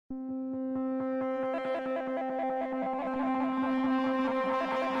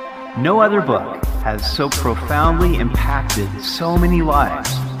No other book has so profoundly impacted so many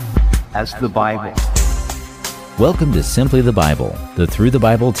lives as the Bible. Welcome to Simply the Bible, the Through the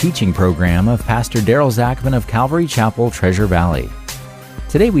Bible teaching program of Pastor Daryl Zachman of Calvary Chapel, Treasure Valley.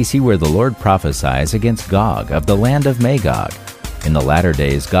 Today we see where the Lord prophesies against Gog of the land of Magog. In the latter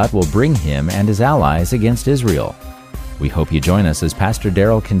days, God will bring him and his allies against Israel. We hope you join us as Pastor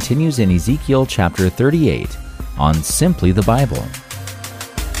Daryl continues in Ezekiel chapter 38 on Simply the Bible.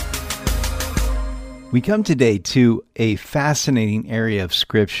 We come today to a fascinating area of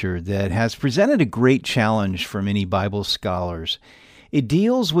Scripture that has presented a great challenge for many Bible scholars. It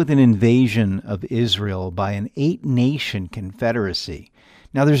deals with an invasion of Israel by an 8-nation confederacy.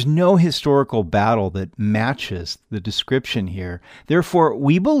 Now, there's no historical battle that matches the description here. Therefore,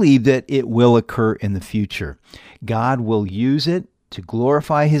 we believe that it will occur in the future. God will use it to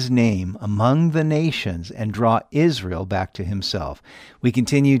glorify His name among the nations and draw Israel back to Himself. We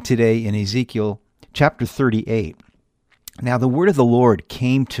continue today in Ezekiel chapter 38. Now, the word of the Lord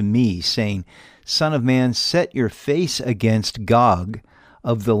came to me, saying, Son of man, set your face against Gog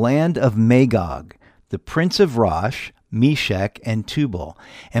of the land of Magog, the prince of Rosh, Meshech, and Tubal,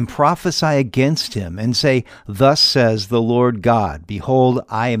 and prophesy against him, and say, Thus says the Lord God, Behold,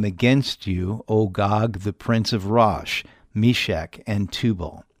 I am against you, O Gog, the prince of Rosh, Meshech, and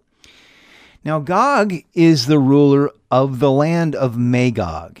Tubal. Now, Gog is the ruler of the land of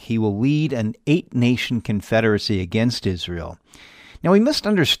Magog. He will lead an 8-nation confederacy against Israel. Now, we must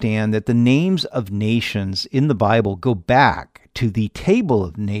understand that the names of nations in the Bible go back to the table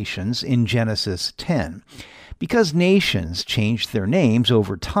of nations in Genesis 10. Because nations changed their names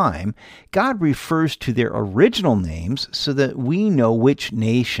over time, God refers to their original names so that we know which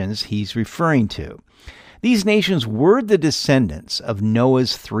nations He's referring to. These nations were the descendants of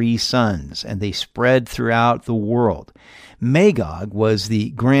Noah's 3 sons, and they spread throughout the world. Magog was the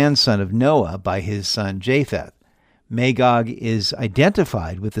grandson of Noah by his son Japheth. Magog is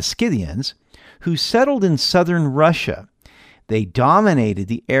identified with the Scythians, who settled in southern Russia. They dominated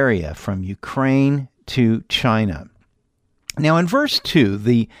the area from Ukraine to China. Now, in verse 2,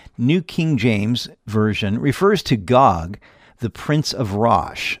 the New King James Version refers to Gog, the prince of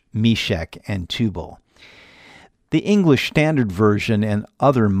Rosh, Meshech, and Tubal. The English Standard Version and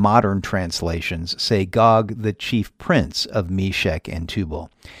other modern translations say Gog, the chief prince of Meshech and Tubal.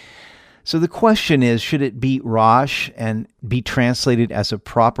 So the question is, should it be Rosh and be translated as a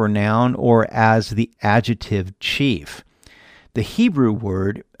proper noun or as the adjective chief? The Hebrew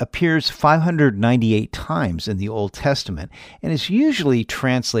word appears 598 times in the Old Testament and is usually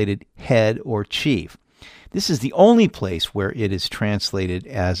translated head or chief. This is the only place where it is translated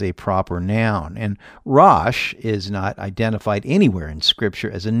as a proper noun, and Rosh is not identified anywhere in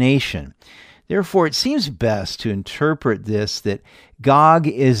Scripture as a nation. Therefore, it seems best to interpret this that Gog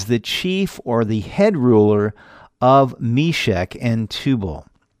is the chief or the head ruler of Meshech and Tubal.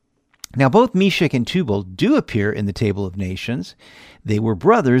 Now, both Meshech and Tubal do appear in the Table of Nations. They were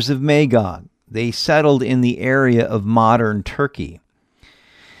brothers of Magog. They settled in the area of modern Turkey.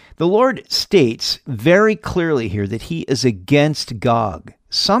 The Lord states very clearly here that He is against Gog.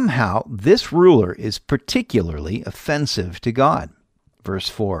 Somehow, this ruler is particularly offensive to God. Verse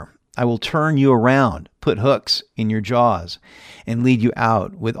 4, I will turn you around, put hooks in your jaws, and lead you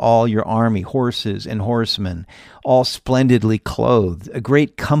out with all your army, horses and horsemen, all splendidly clothed, a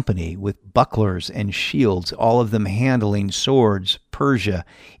great company with bucklers and shields, all of them handling swords. Persia,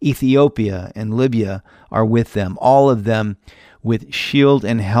 Ethiopia, and Libya are with them, all of them with shield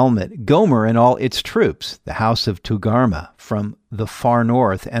and helmet. Gomer and all its troops, the house of Togarmah from the far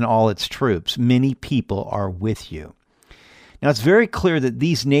north and all its troops. Many people are with you. Now, it's very clear that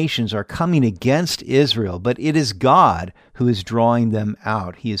these nations are coming against Israel, but it is God who is drawing them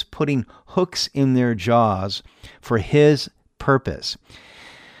out. He is putting hooks in their jaws for His purpose.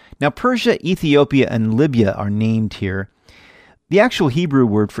 Now, Persia, Ethiopia, and Libya are named here. The actual Hebrew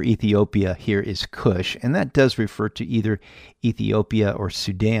word for Ethiopia here is Cush, and that does refer to either Ethiopia or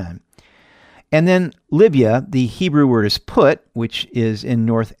Sudan. And then Libya, the Hebrew word is Put, which is in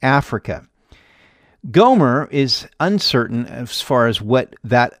North Africa. Gomer is uncertain as far as what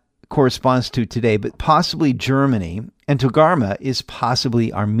that corresponds to today, but possibly Germany, and Togarmah is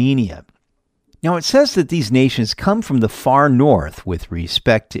possibly Armenia. Now, it says that these nations come from the far north with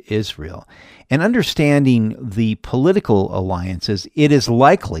respect to Israel. And understanding the political alliances, it is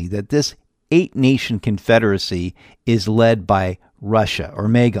likely that this 8-nation confederacy is led by Russia or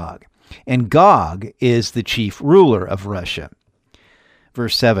Magog. And Gog is the chief ruler of Russia.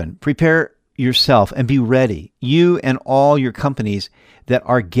 Verse 7, Prepare yourself and be ready, you and all your companies, that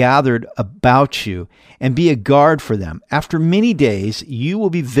are gathered about you, and be a guard for them. After many days you will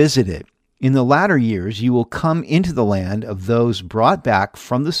be visited. In the latter years you will come into the land of those brought back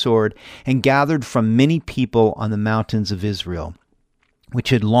from the sword and gathered from many people on the mountains of Israel, which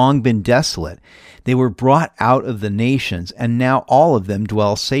had long been desolate. They were brought out of the nations, and now all of them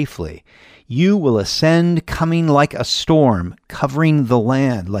dwell safely. You will ascend, coming like a storm, covering the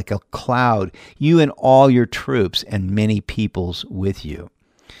land like a cloud, you and all your troops and many peoples with you.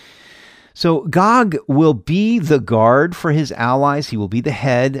 So Gog will be the guard for his allies. He will be the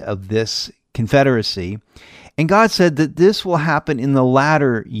head of this confederacy. And God said that this will happen in the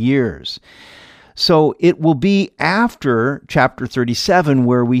latter years. So it will be after chapter 37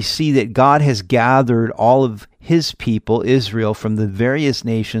 where we see that God has gathered all of his people, Israel, from the various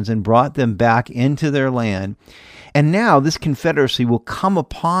nations and brought them back into their land. And now this confederacy will come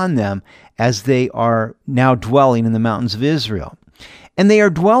upon them as they are now dwelling in the mountains of Israel. And they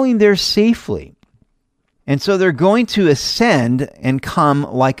are dwelling there safely. And so they're going to ascend and come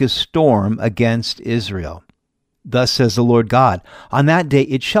like a storm against Israel. Thus says the Lord God, on that day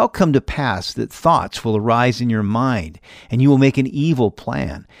it shall come to pass that thoughts will arise in your mind, and you will make an evil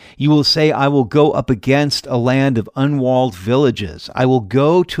plan. You will say, I will go up against a land of unwalled villages. I will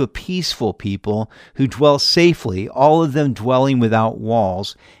go to a peaceful people who dwell safely, all of them dwelling without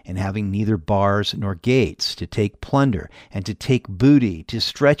walls, and having neither bars nor gates, to take plunder, and to take booty, to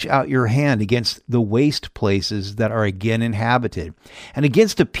stretch out your hand against the waste places that are again inhabited, and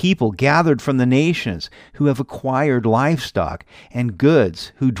against a people gathered from the nations, who have acquired livestock and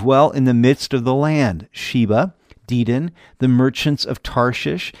goods, who dwell in the midst of the land, Sheba, Dedan, the merchants of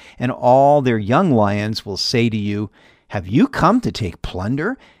Tarshish, and all their young lions will say to you, have you come to take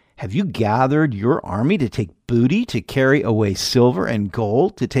plunder? Have you gathered your army to take booty, to carry away silver and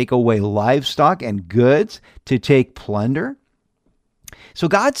gold, to take away livestock and goods, to take plunder? So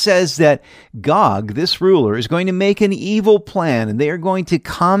God says that Gog, this ruler, is going to make an evil plan, and they are going to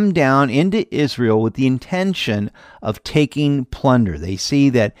come down into Israel with the intention of taking plunder. They see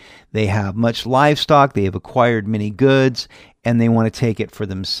that they have much livestock, they have acquired many goods, and they want to take it for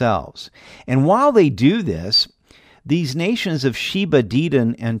themselves. And while they do this, these nations of Sheba,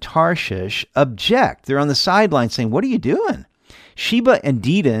 Dedan, and Tarshish object. They're on the sidelines saying, what are you doing? Sheba and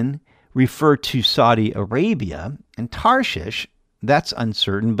Dedan refer to Saudi Arabia, and Tarshish, that's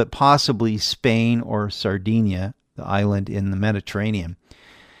uncertain, but possibly Spain or Sardinia, the island in the Mediterranean.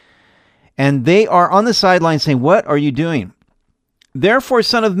 And they are on the sidelines saying, what are you doing? Therefore,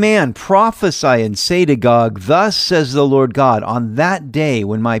 son of man, prophesy and say to Gog, thus says the Lord God, on that day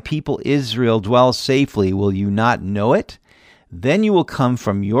when my people Israel dwells safely, will you not know it? Then you will come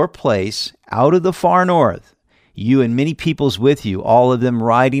from your place out of the far north, you and many peoples with you, all of them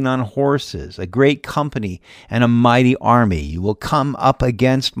riding on horses, a great company and a mighty army. You will come up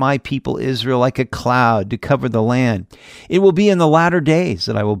against my people Israel like a cloud to cover the land. It will be in the latter days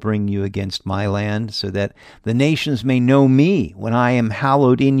that I will bring you against my land, so that the nations may know me when I am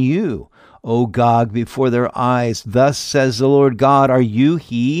hallowed in you, O Gog, before their eyes. Thus says the Lord God, are you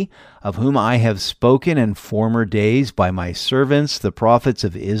he of whom I have spoken in former days by my servants, the prophets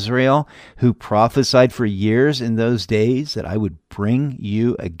of Israel, who prophesied for years in those days that I would bring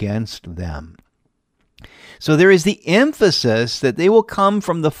you against them? So there is the emphasis that they will come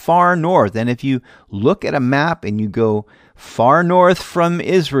from the far north. And if you look at a map and you go far north from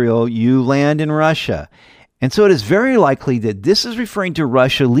Israel, you land in Russia. And so it is very likely that this is referring to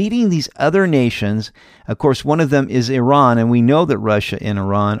Russia leading these other nations. Of course, one of them is Iran, and we know that Russia and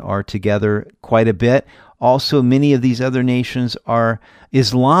Iran are together quite a bit. Also, many of these other nations are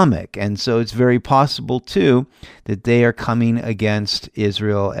Islamic, and so it's very possible, too, that they are coming against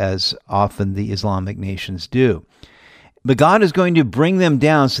Israel, as often the Islamic nations do. But God is going to bring them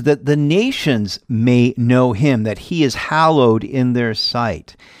down so that the nations may know him, that he is hallowed in their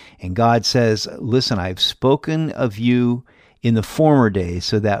sight. And God says, listen, I've spoken of you in the former days,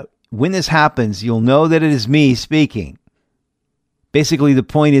 so that when this happens, you'll know that it is me speaking. Basically, the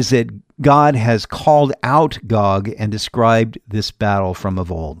point is that God has called out Gog and described this battle from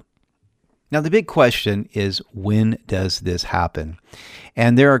of old. Now, the big question is, when does this happen?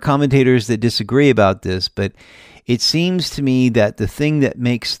 And there are commentators that disagree about this, but it seems to me that the thing that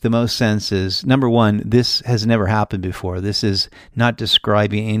makes the most sense is, number one, this has never happened before. This is not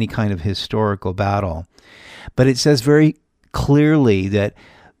describing any kind of historical battle. But it says very clearly that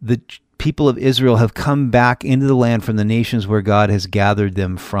the people of Israel have come back into the land from the nations where God has gathered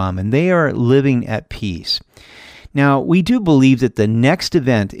them from, and they are living at peace. Now, we do believe that the next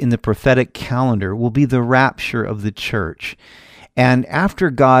event in the prophetic calendar will be the rapture of the church. And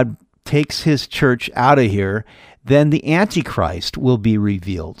after God takes his church out of here, then the Antichrist will be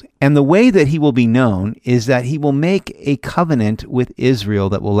revealed. And the way that he will be known is that he will make a covenant with Israel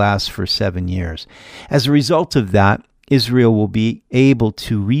that will last for 7 years. As a result of that, Israel will be able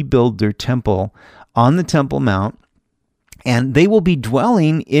to rebuild their temple on the Temple Mount, and they will be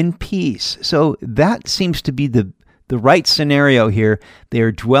dwelling in peace. So that seems to be the right scenario here. They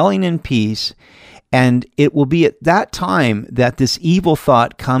are dwelling in peace, and it will be at that time that this evil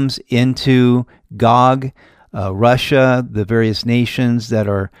thought comes into Gog, Russia, the various nations that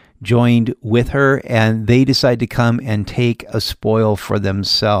are joined with her, and they decide to come and take a spoil for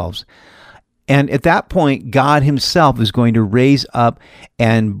themselves. And at that point, God himself is going to raise up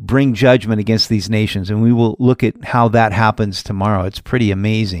and bring judgment against these nations. And we will look at how that happens tomorrow. It's pretty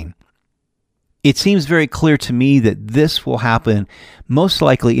amazing. It seems very clear to me that this will happen most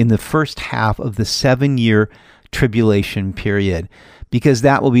likely in the first half of the 7-year tribulation period, because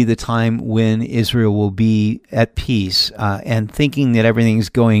that will be the time when Israel will be at peace and thinking that everything's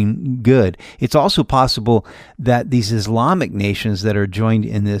going good. It's also possible that these Islamic nations that are joined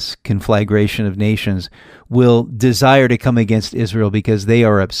in this conflagration of nations will desire to come against Israel because they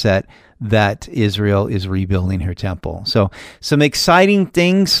are upset that Israel is rebuilding her temple. So some exciting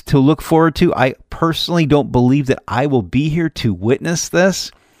things to look forward to. I personally don't believe that I will be here to witness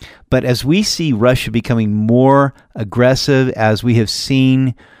this. But as we see Russia becoming more aggressive, as we have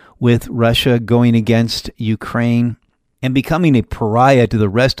seen with Russia going against Ukraine and becoming a pariah to the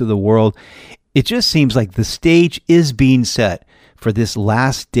rest of the world, it just seems like the stage is being set for this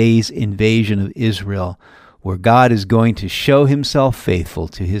last days invasion of Israel, where God is going to show himself faithful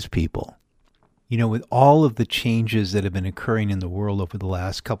to his people. You know, with all of the changes that have been occurring in the world over the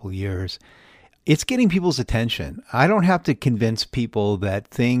last couple of years, it's getting people's attention. I don't have to convince people that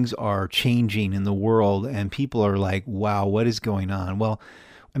things are changing in the world and people are like, wow, what is going on? Well,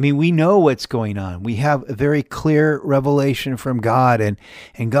 I mean, we know what's going on. We have a very clear revelation from God,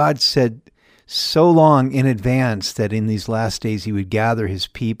 and God said so long in advance that in these last days he would gather his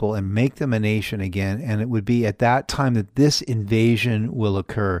people and make them a nation again, and it would be at that time that this invasion will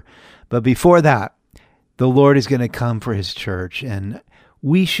occur. But before that, the Lord is going to come for his church, and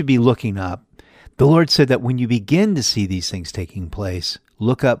we should be looking up. The Lord said that when you begin to see these things taking place,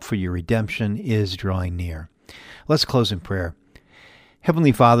 look up, for your redemption is drawing near. Let's close in prayer.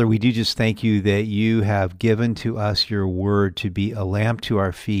 Heavenly Father, we do just thank you that you have given to us your word to be a lamp to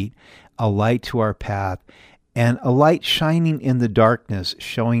our feet, a light to our path, and a light shining in the darkness,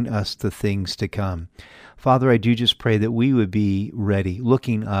 showing us the things to come. Father, I do just pray that we would be ready,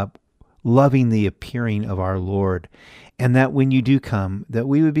 looking up, loving the appearing of our Lord, and that when you do come, that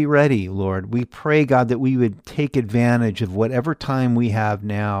we would be ready, Lord. We pray, God, that we would take advantage of whatever time we have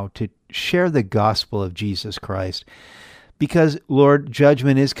now to share the gospel of Jesus Christ. Because, Lord,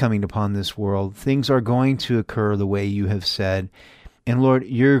 judgment is coming upon this world. Things are going to occur the way you have said. And, Lord,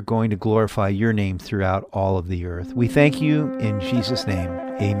 you're going to glorify your name throughout all of the earth. We thank you in Jesus' name.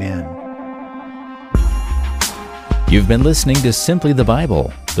 Amen. You've been listening to Simply the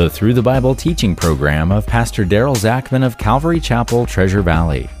Bible, the Through the Bible teaching program of Pastor Daryl Zachman of Calvary Chapel, Treasure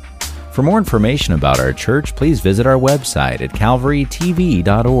Valley. For more information about our church, please visit our website at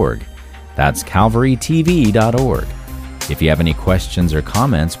calvarytv.org. That's calvarytv.org. If you have any questions or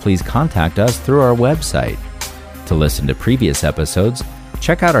comments, please contact us through our website. To listen to previous episodes,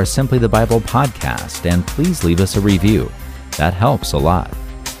 check out our Simply the Bible podcast, and please leave us a review. That helps a lot.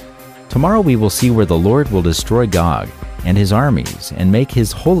 Tomorrow we will see where the Lord will destroy Gog and his armies and make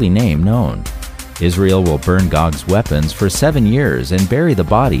his holy name known. Israel will burn Gog's weapons for 7 years and bury the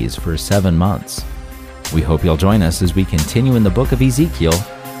bodies for 7 months. We hope you'll join us as we continue in the book of Ezekiel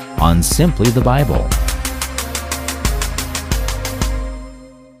on Simply the Bible.